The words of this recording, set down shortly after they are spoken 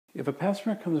If a pap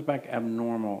smear comes back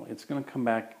abnormal, it's going to come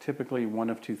back typically one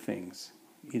of two things,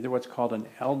 either what's called an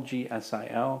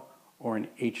LGSIL or an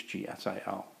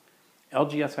HGSIL.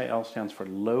 LGSIL stands for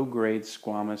low-grade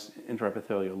squamous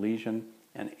intraepithelial lesion,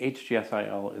 and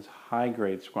HGSIL is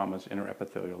high-grade squamous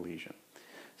intraepithelial lesion.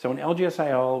 So an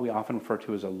LGSIL we often refer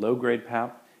to as a low-grade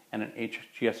pap, and an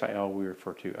HGSIL we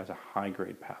refer to as a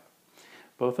high-grade pap.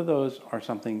 Both of those are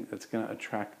something that's going to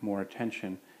attract more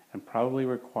attention and probably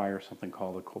require something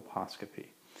called a colposcopy.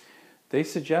 They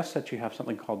suggest that you have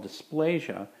something called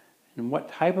dysplasia, and what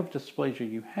type of dysplasia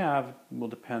you have will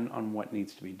depend on what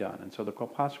needs to be done, and so the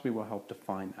colposcopy will help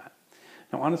define that.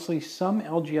 Now honestly, some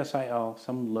LGSIL,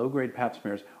 some low-grade pap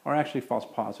smears, are actually false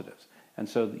positives, and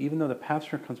so even though the pap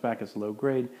smear comes back as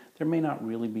low-grade, there may not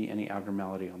really be any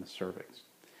abnormality on the cervix.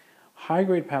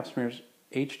 High-grade pap smears,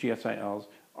 HGSILs,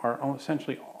 are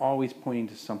essentially always pointing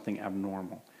to something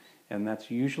abnormal, and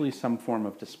that's usually some form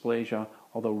of dysplasia,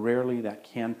 although rarely that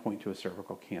can point to a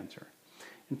cervical cancer.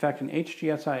 In fact, an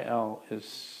HGSIL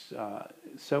is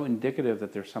so indicative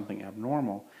that there's something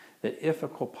abnormal that if a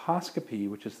colposcopy,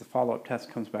 which is the follow-up test,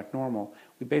 comes back normal,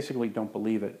 we basically don't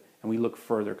believe it, and we look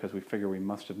further because we figure we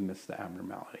must have missed the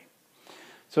abnormality.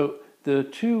 So the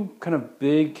two kind of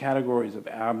big categories of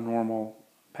abnormal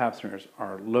pap smears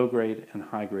are low-grade and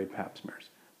high-grade pap smears.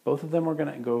 Both of them are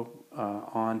going to go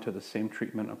on to the same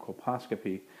treatment of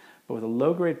colposcopy, but with a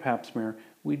low-grade pap smear,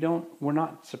 we're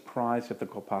not surprised if the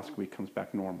colposcopy comes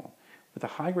back normal. With a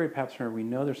high-grade pap smear, we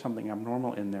know there's something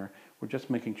abnormal in there. We're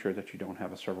just making sure that you don't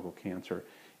have a cervical cancer,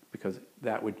 because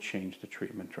that would change the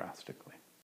treatment drastically.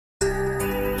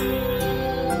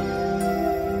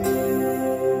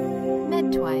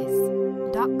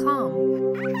 Medtwice.com